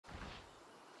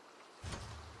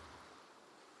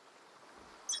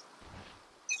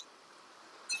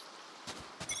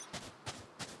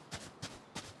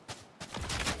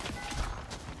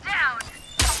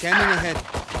Scanning ahead.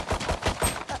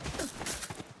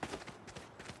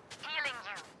 Healing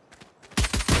you.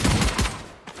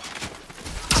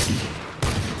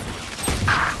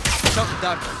 Shock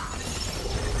dart.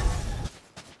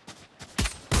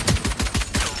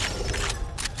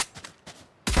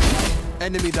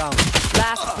 Enemy down.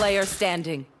 Last player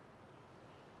standing.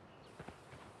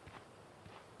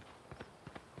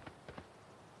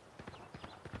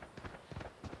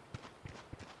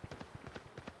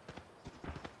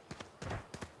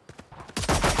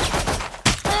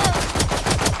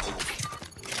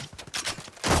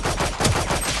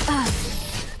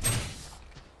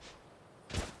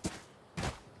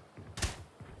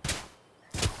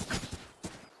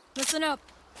 Listen up.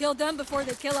 Kill them before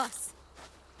they kill us.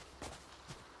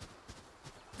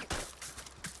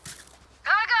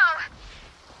 Gotta go.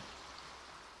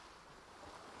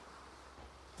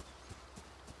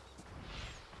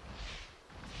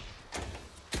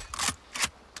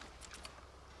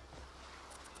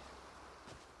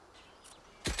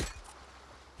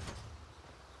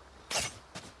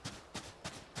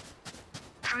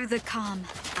 Through the calm,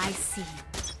 I see.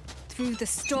 Through the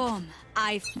storm,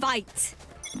 I fight.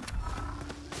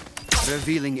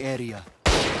 Revealing area.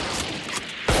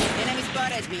 Enemy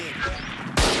spotted me.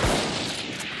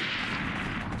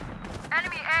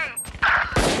 Enemy A.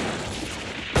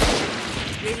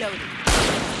 Reloading.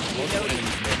 Reloading.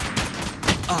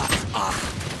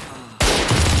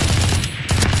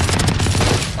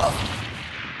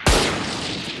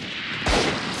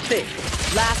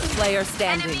 Last player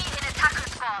standing. Enemy in attacker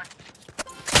spawn.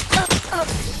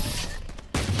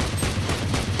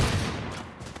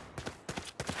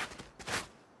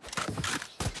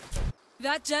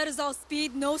 That jet is all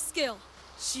speed, no skill.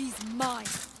 She's mine.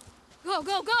 Go,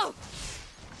 go, go!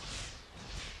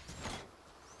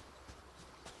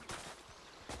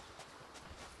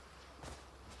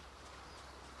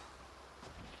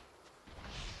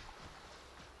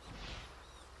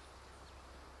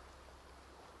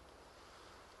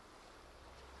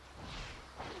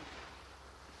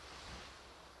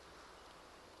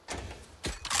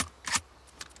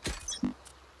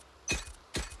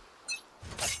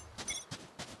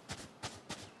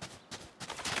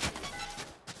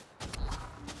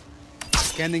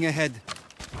 Scanning ahead.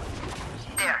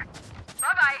 There.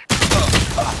 Bye-bye.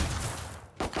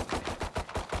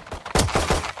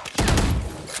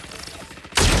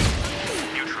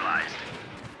 Neutralized.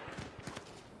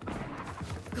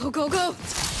 Go, go, go!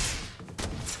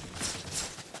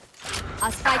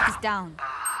 Our spike is down.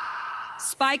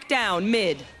 Spike down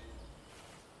mid.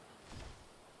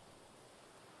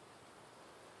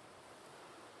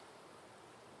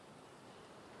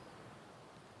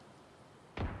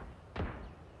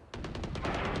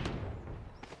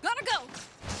 Gotta go!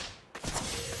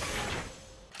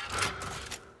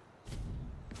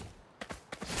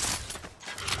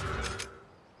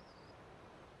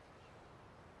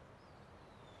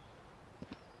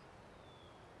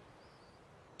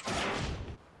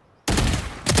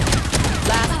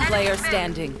 Last player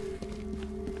standing.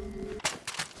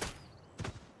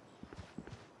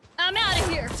 I'm out of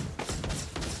here!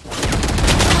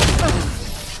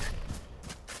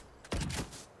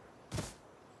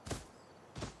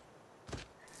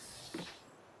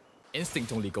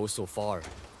 Instinct only goes so far.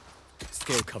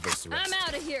 Skill covers the rest. I'm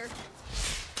out of here!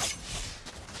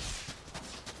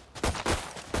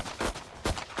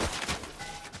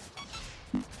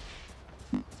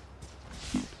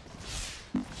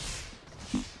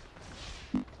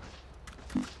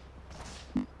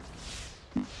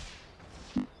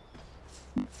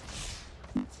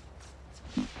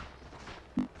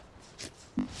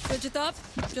 Switch it up,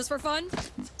 just for fun.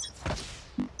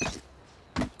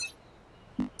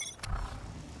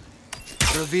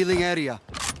 Revealing area.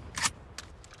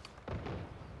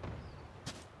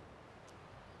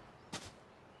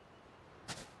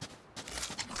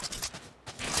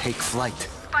 Take flight.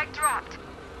 Spike dropped.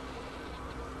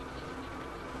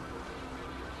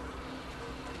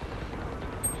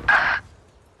 I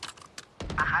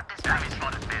have this damage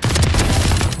spotted mid.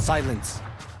 Silence.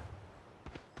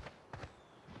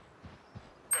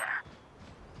 There.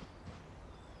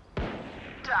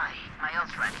 Die. My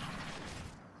ult's ready.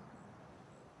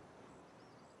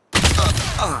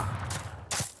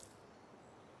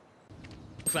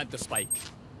 Plant the spike.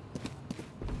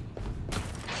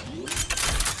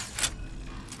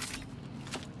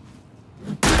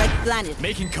 Red planet.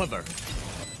 Making cover.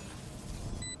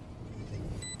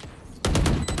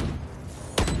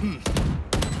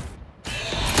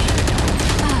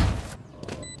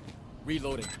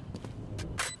 Reloading.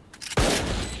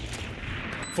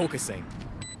 Focusing.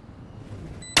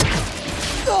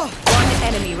 One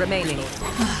enemy remaining.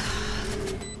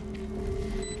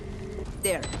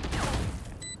 There.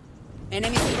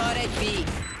 Enemy spotted B.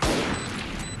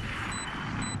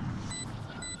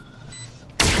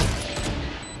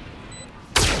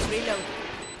 Reload.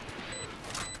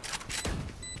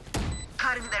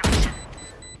 Cutting their vision.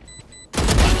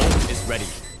 Is ready.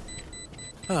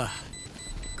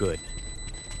 Good.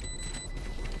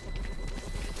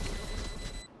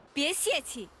 别泄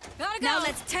气. Now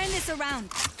let's turn this around.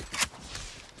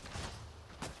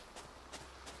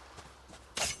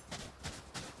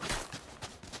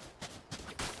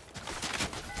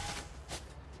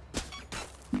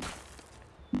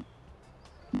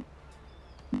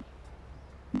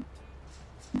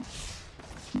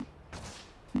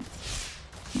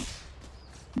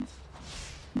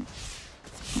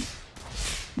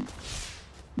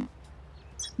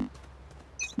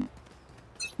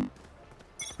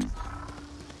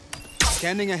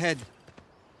 Scanning ahead.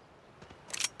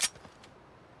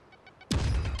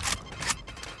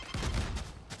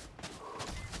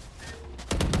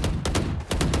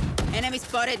 Enemy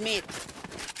spotted mid.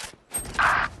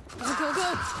 Go, go,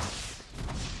 go.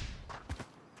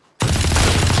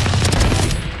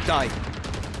 Die.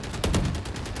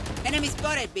 Enemy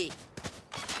spotted B.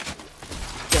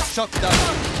 Shock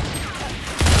down.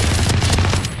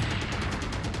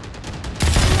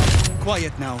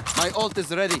 Quiet now. My ult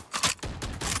is ready.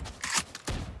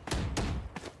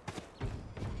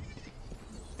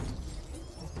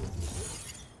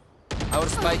 Our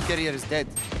spike carrier is dead.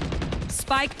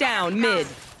 Spike down mid.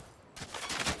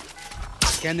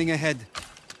 Scanning ahead.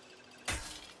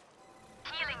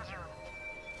 Healing you.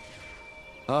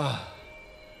 Ah.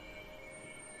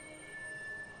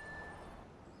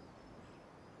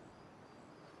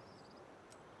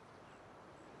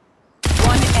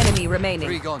 One enemy remaining.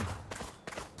 3 gone.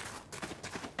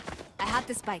 I have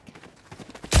the spike.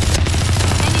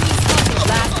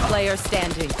 Last player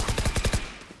standing.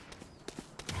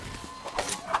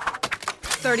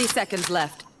 30 seconds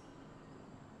left.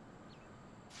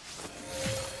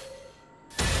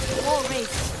 Wall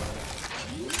raised.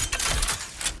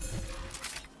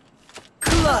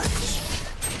 Clutch.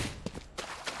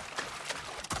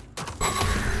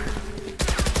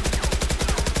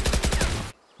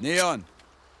 Neon,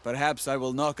 perhaps I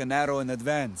will knock an arrow in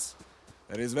advance.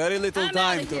 There is very little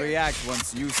time to react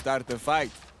once you start the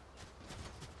fight.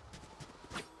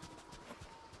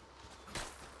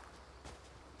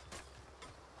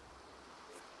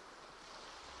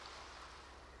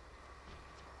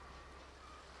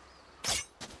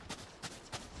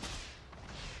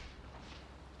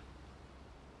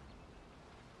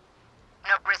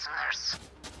 No prisoners.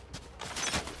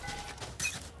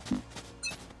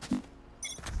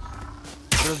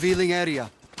 Revealing area.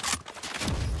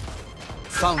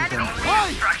 Found them.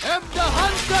 I am the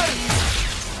hunter!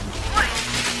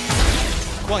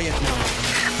 Quiet now.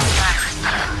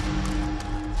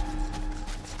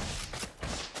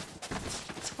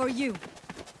 For you.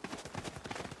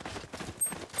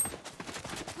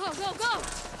 Go, go, go!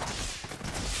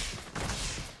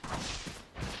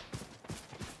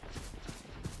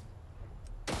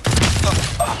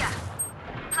 Yeah.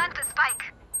 Plant the spike.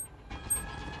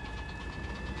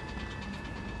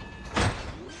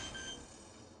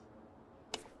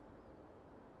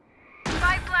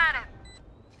 Spike planted.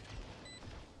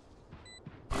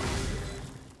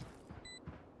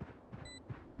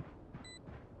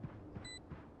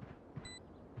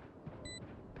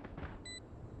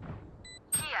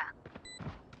 Here.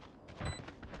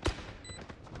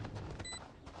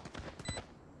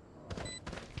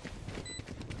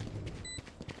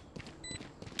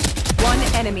 One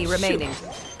enemy remaining.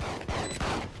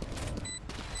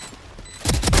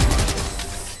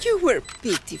 You were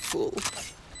pitiful.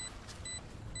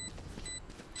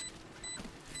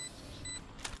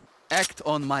 Act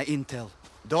on my intel.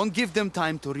 Don't give them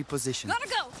time to reposition. Gotta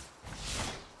go!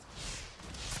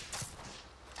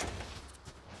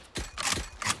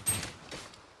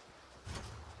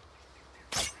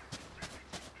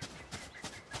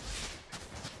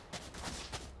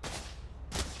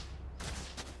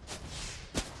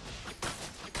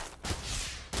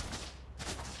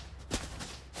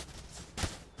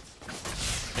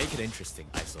 Make it interesting,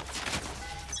 ISO.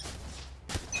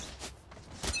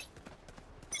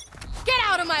 Get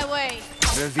out of my way!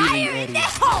 Revealing area.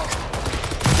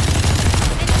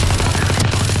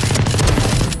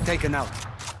 Taken out.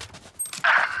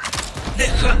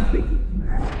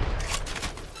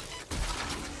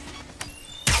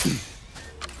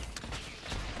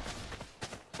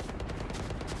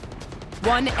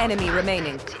 One enemy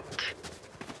remaining.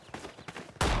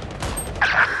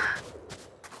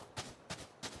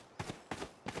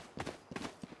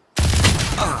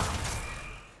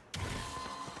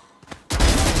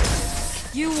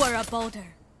 You were a boulder.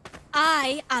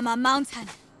 I am a mountain.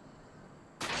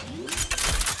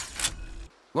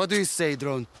 What do you say,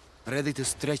 drone? Ready to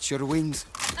stretch your wings?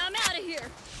 I'm out of here.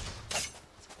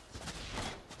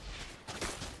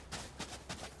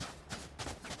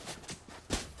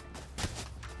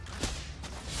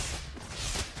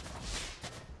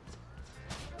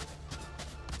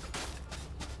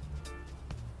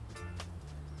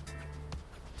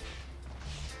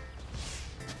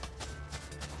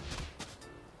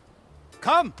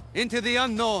 Come into the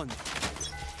unknown.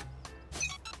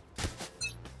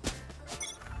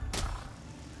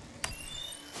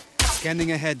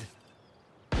 Scanning ahead.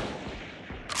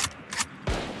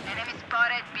 Enemy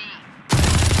spotted B.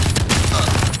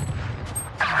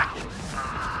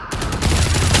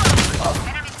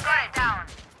 Enemy spotted down.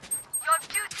 Your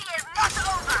duty is not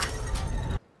over.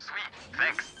 Sweet,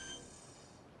 thanks.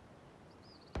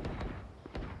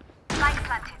 Spike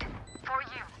planted. For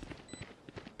you.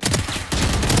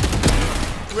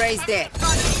 Raise dead.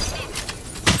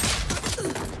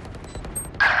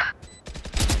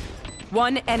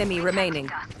 One enemy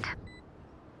remaining.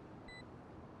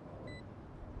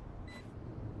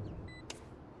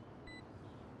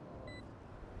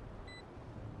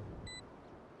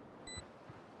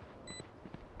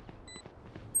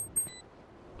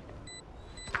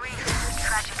 Brief,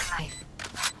 tragic life.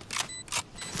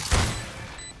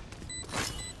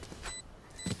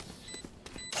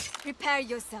 Prepare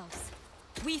yourselves.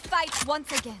 We fight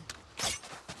once again.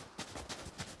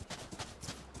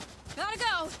 Gotta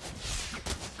go!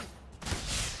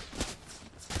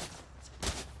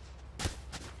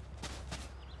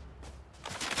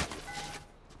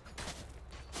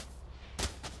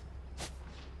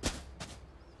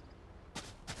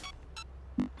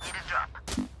 Need a drop.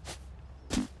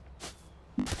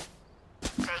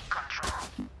 Take control.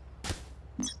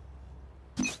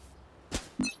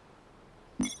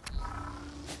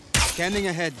 Scanning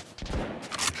ahead.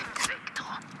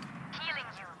 Healing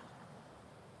you.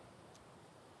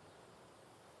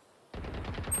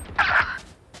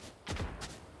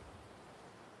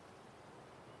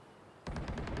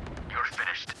 You're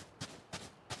finished.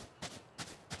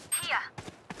 Here.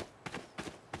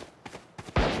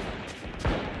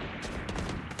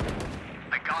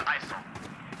 I got ISO.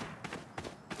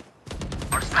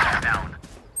 Our spike down.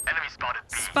 Enemy spotted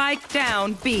B. Spike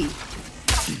down B.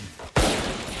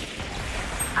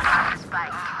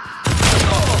 Spike.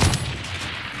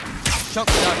 Shock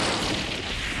dart.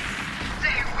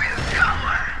 They will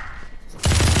cover.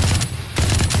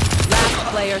 Last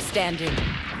player standing.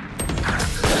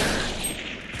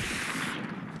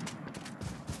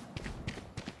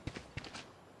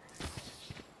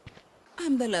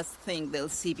 I'm the last thing they'll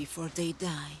see before they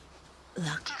die.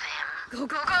 Lucky them. Go,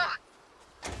 go, go!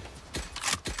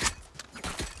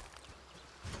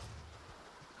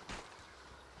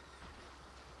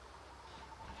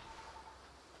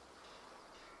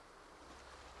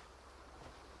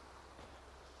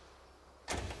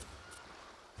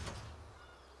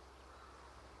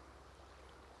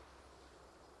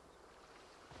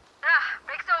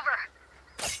 Break's over.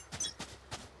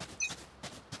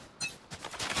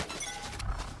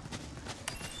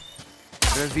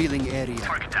 Revealing area.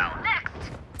 Target down.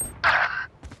 Next.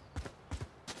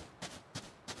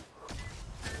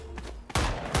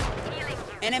 Healing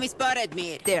you. Enemy spotted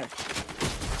me. There.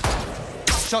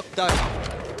 Shock dart.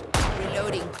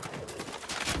 Reloading.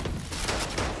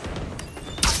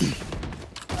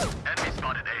 Enemy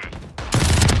spotted A.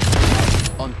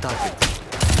 On target.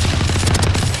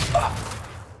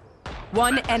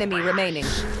 One enemy remaining.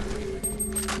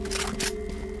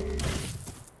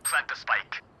 Plant the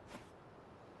spike.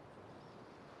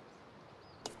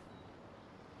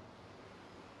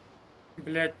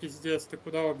 Блять, пиздец, ты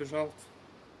куда убежал?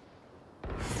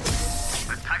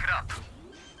 Let's pack it up.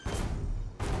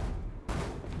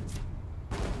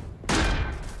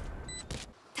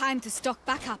 Time to stock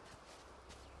back up.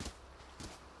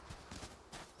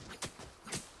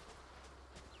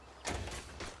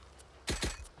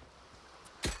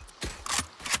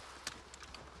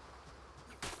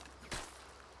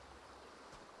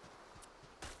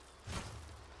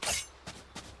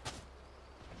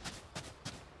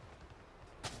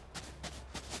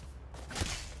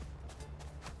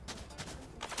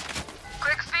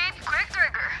 Quick speed, quick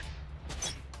trigger.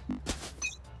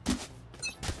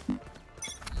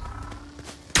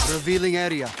 Revealing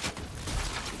area.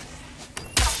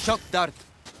 Shock dart.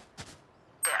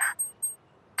 There.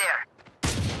 There.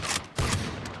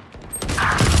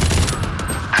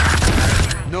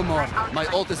 No more. My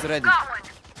ult is ready. Got one.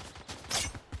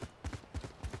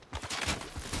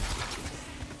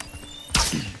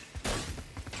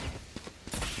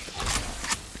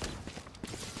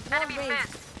 Enemy mid.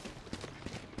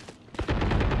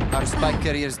 Our spike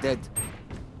carrier's dead.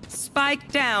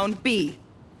 Spike down B.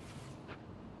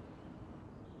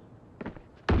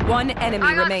 One enemy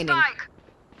I got remaining. spike.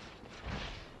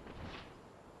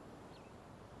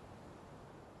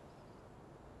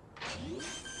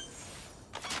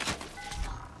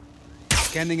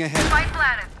 Scanning ahead. Spike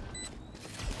planted.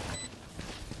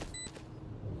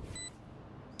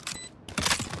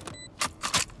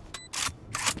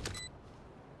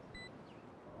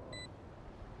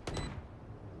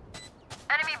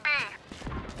 Enemy B.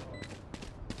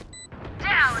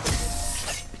 Down.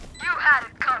 You had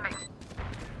it coming.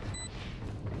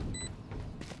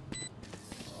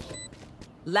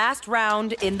 Last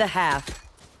round in the half.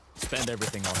 Spend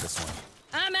everything on this one.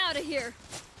 I'm out of here.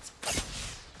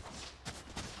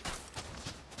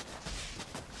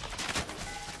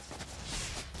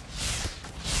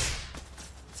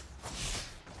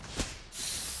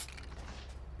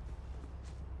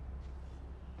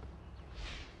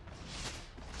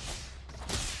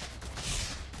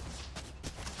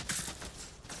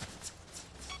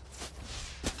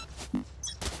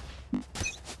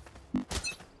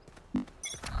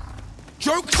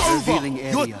 Joke's over! Revealing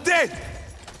You're area. dead!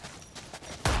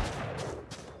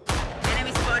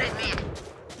 Enemy spotted mid.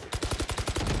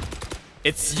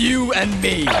 It's you and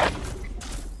me!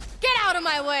 Get out of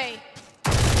my way!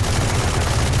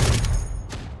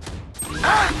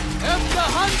 I am the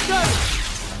hunter!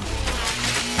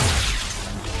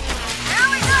 Here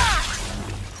we go.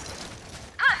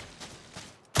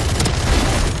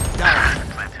 Down.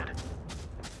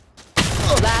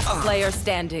 Last player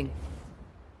standing.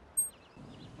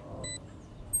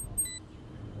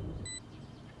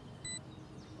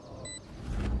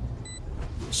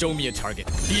 Show me a target.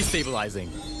 Destabilizing.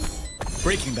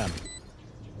 Breaking them.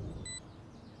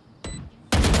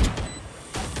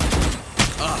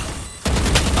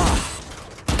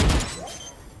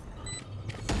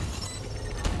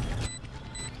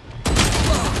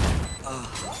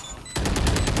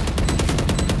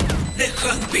 The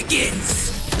hunt begins!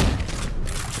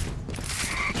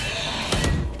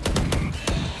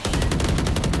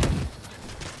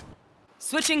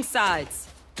 Switching sides.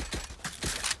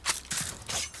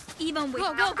 Even with Go.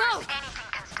 Anything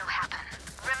can still happen.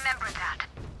 Remember that.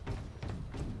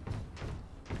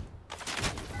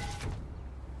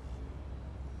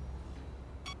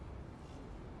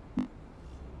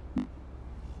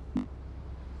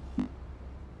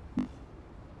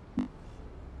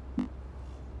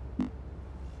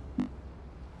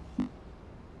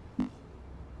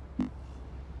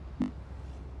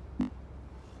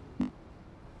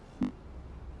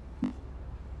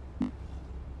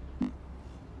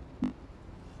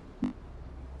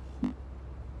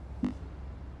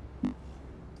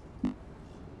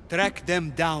 Track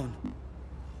them down.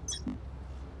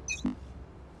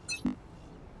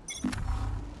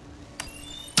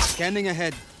 Scanning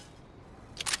ahead.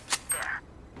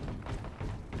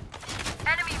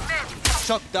 Enemy mid.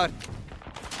 Shock dart.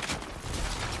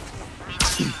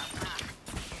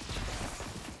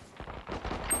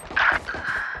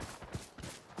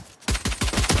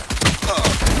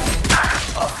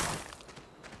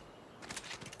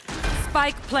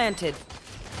 Spike planted.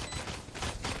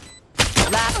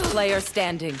 Last player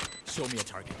standing. Show me a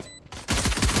target.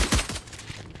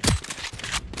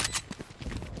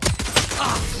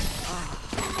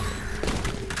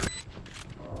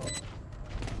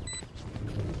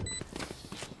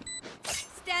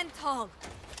 Stand tall.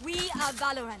 We are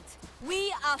Valorant.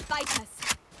 We are fighters.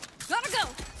 Gotta go!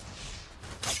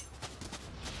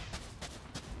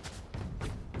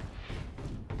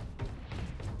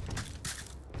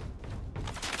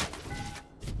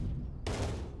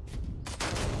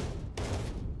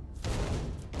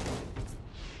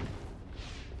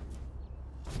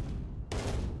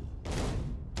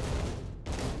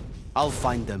 I'll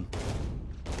find them.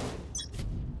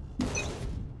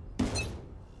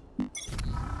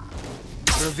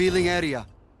 Revealing area.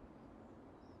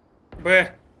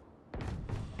 Б.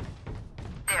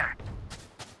 There.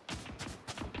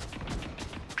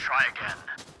 Try again.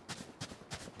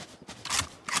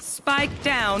 Spike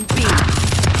down B.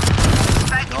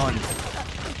 Gone.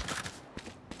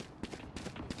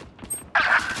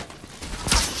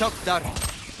 Shock dart.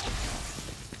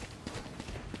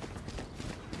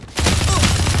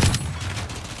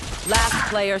 Last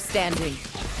player standing.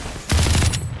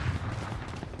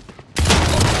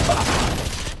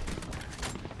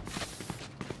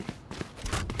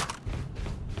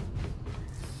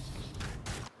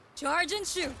 Charge and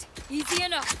shoot. Easy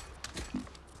enough.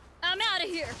 I'm out of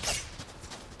here.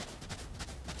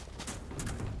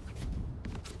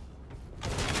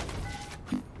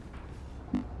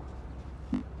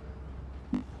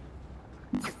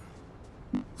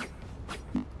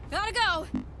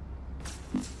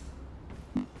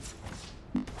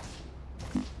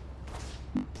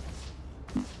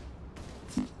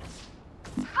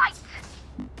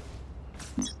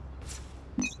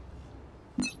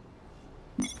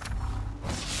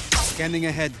 Scanning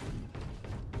ahead.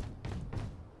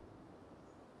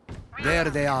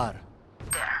 There they are.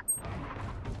 There.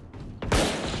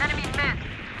 Enemy mid.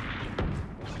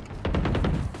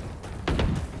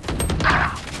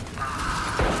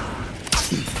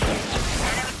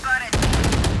 Enemy spotted.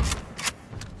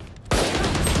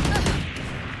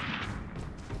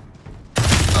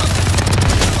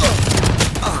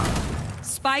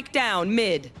 Spike down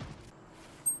mid.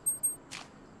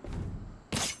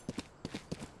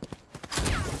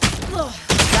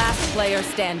 Last player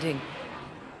standing.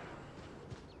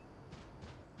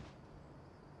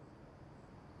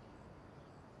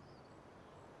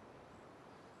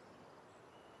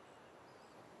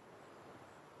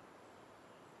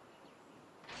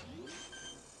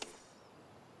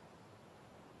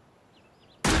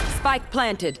 Spike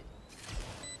planted.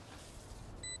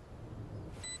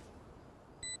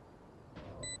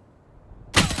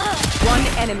 One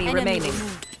enemy remaining.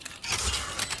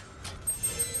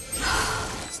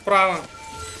 Справа.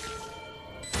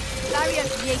 Barrier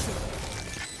created.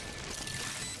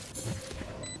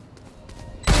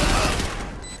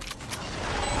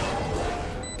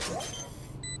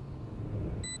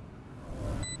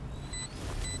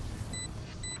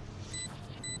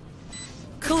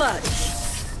 Clutch.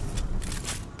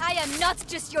 I am not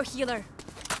just your healer.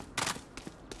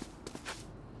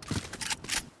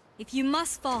 If you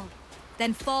must fall,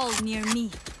 then fall near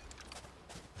me.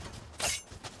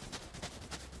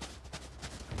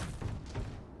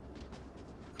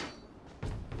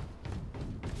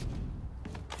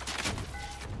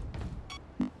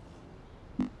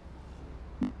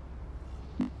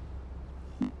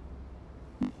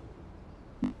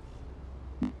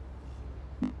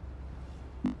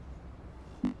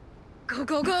 Go,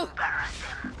 go, go!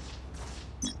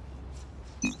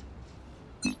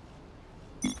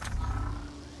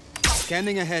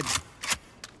 Scanning ahead.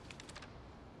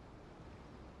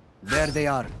 There they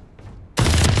are.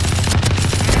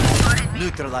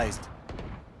 Neutralized.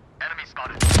 Enemy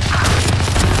spotted.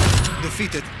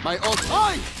 Defeated. My ult.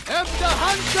 I am the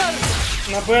hunter!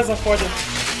 На Б заходит.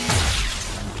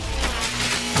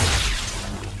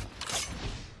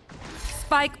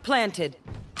 Spike planted.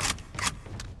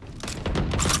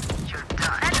 You're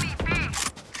done. Enemy B.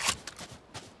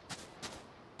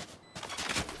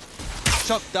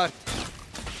 Shock dart.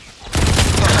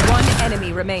 One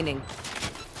enemy remaining.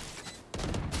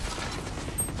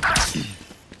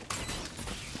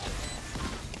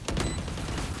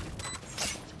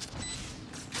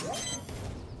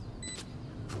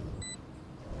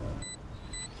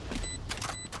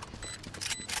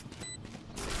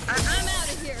 I'm out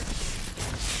of here.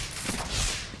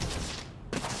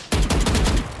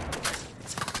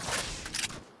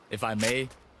 If I may,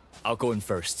 I'll go in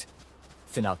first.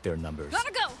 Thin out their numbers.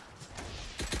 Gotta go.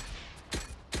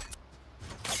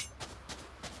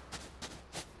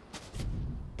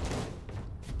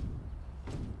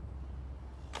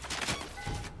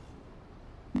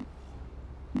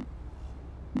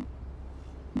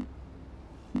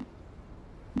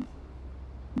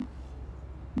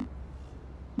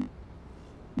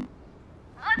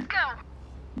 Let's go.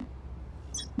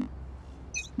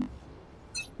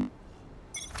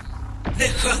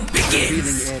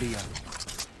 Revealing area.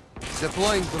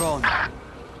 Deploying drone.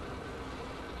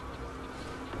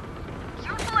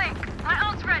 You blink. My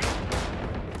ult's ready.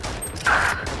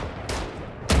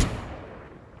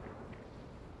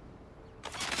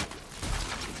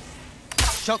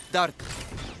 Shock dart.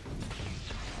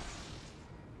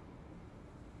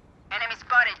 Enemy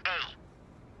spotted A.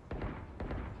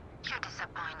 You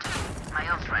disappoint. My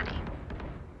ult's ready.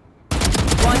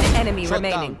 One enemy Shut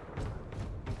remaining. down.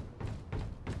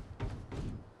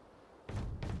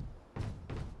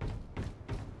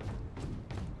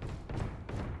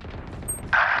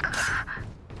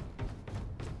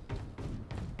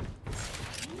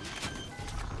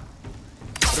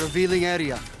 Revealing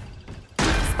area.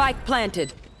 Spike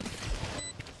planted.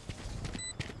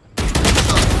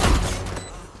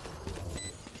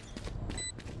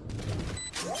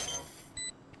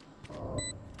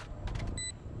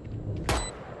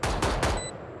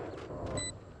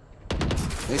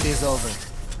 It is over.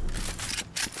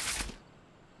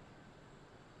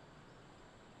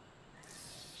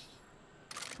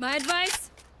 My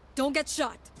advice? Don't get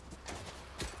shot.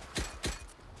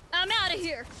 I'm out of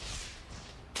here.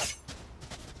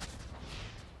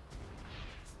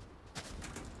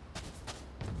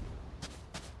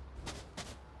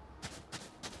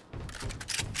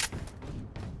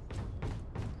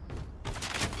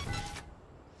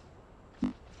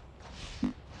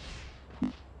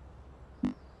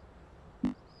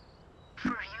 For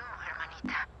you,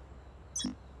 hermanita.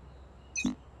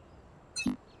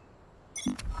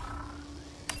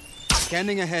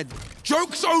 Scanning ahead.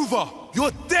 Joke's over!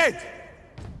 You're dead!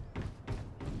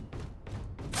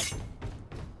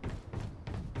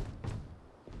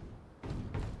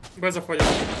 Б заходять.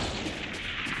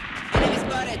 Enemy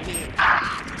spotted me.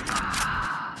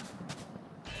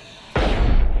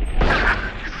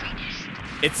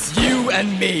 It's you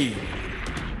and me.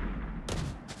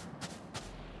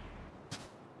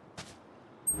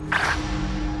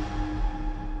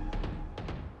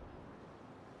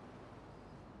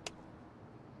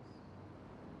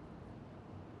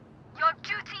 Your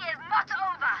duty is not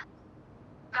over.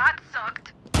 That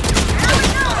sucked.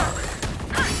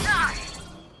 Die.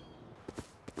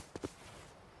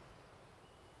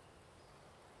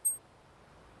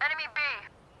 Enemy B.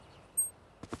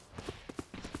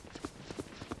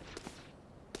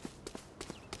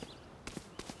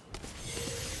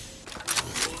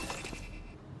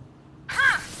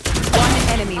 One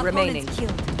enemy remaining. Opponents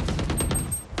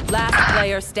killed. Last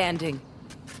player standing.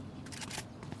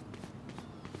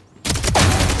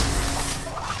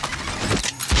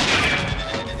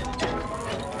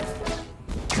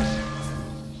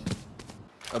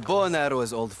 A bow and arrow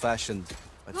is old-fashioned,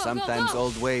 but sometimes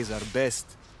old ways are best.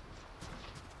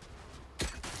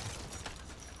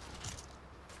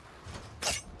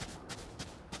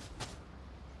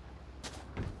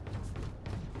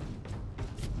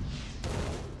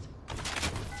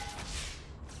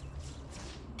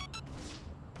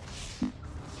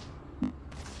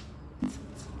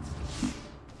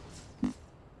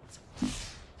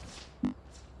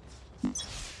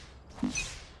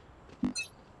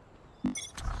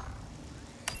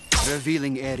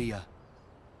 Revealing area.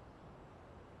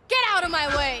 Get out of my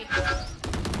way!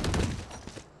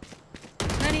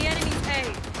 Many enemies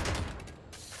A.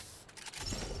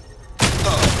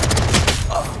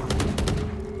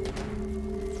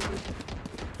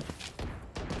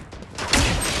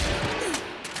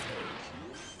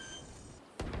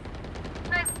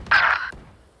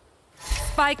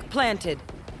 Spike planted.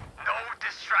 No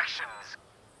distractions.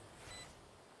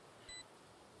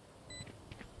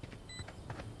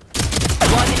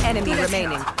 One enemy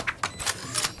remaining.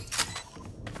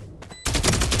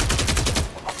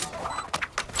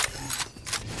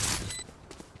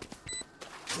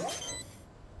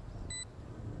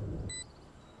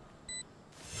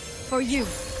 For you.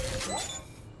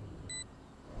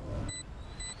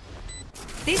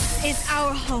 This is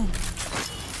our home.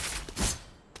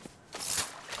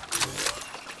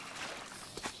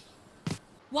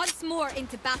 Once more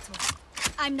into battle.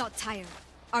 I'm not tired.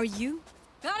 Are you?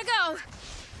 Gotta go!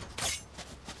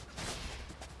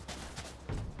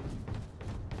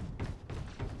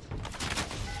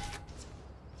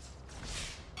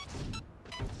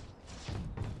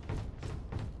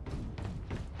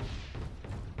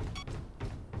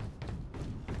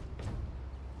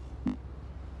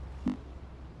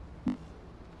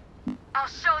 I'll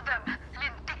show them.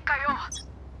 Lintik kayo.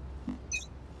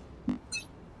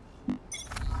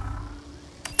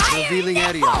 Revealing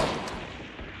area.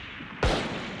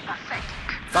 Pathetic.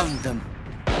 Found them.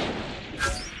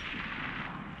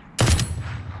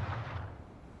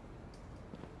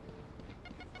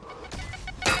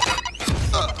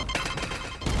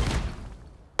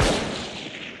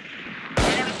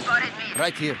 Enemy spotted me.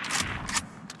 Right here.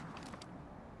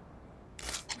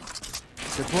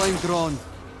 Deploying drone.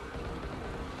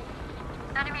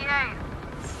 Enemy A.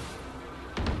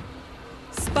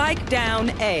 Spike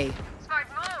down A. Smart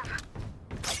move.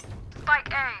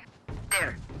 Spike A.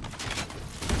 There.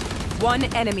 One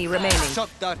enemy remaining. Shot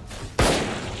dart.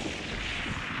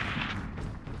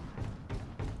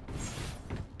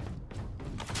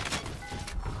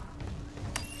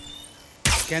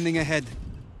 Scanning ahead.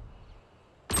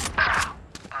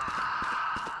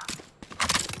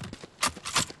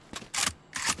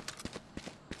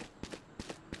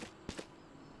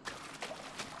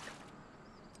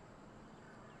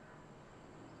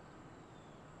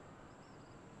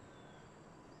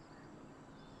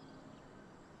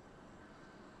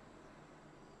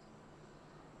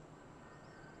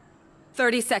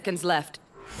 Thirty seconds left.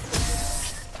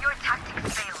 Your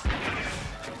tactics failed.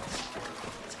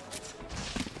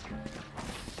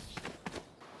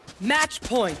 Match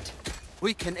point.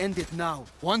 We can end it now.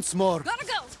 Once more. Gotta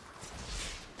go!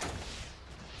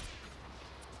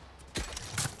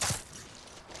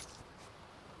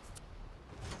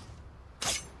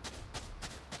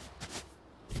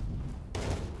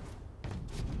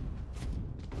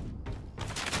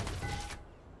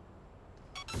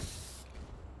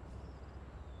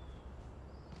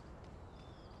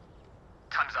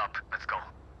 Time's up. Let's go.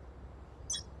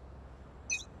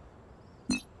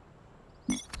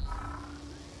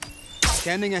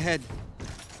 Scanning ahead.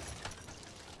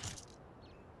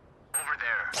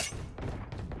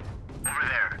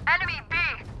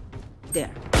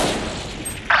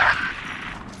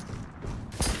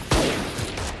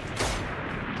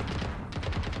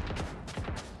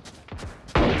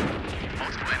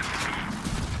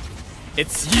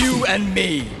 It's you and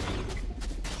me.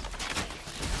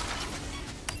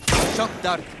 Shock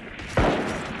dart.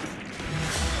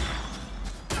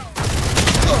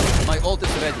 My ult is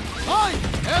ready. I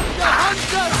am the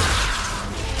hunter!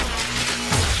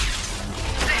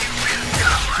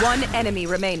 One enemy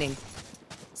remaining.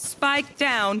 Spike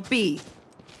down B.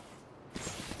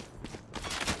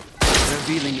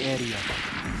 Revealing area.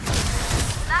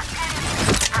 Last enemy.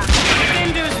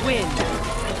 Defenders win.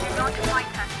 Don't fight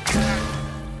us.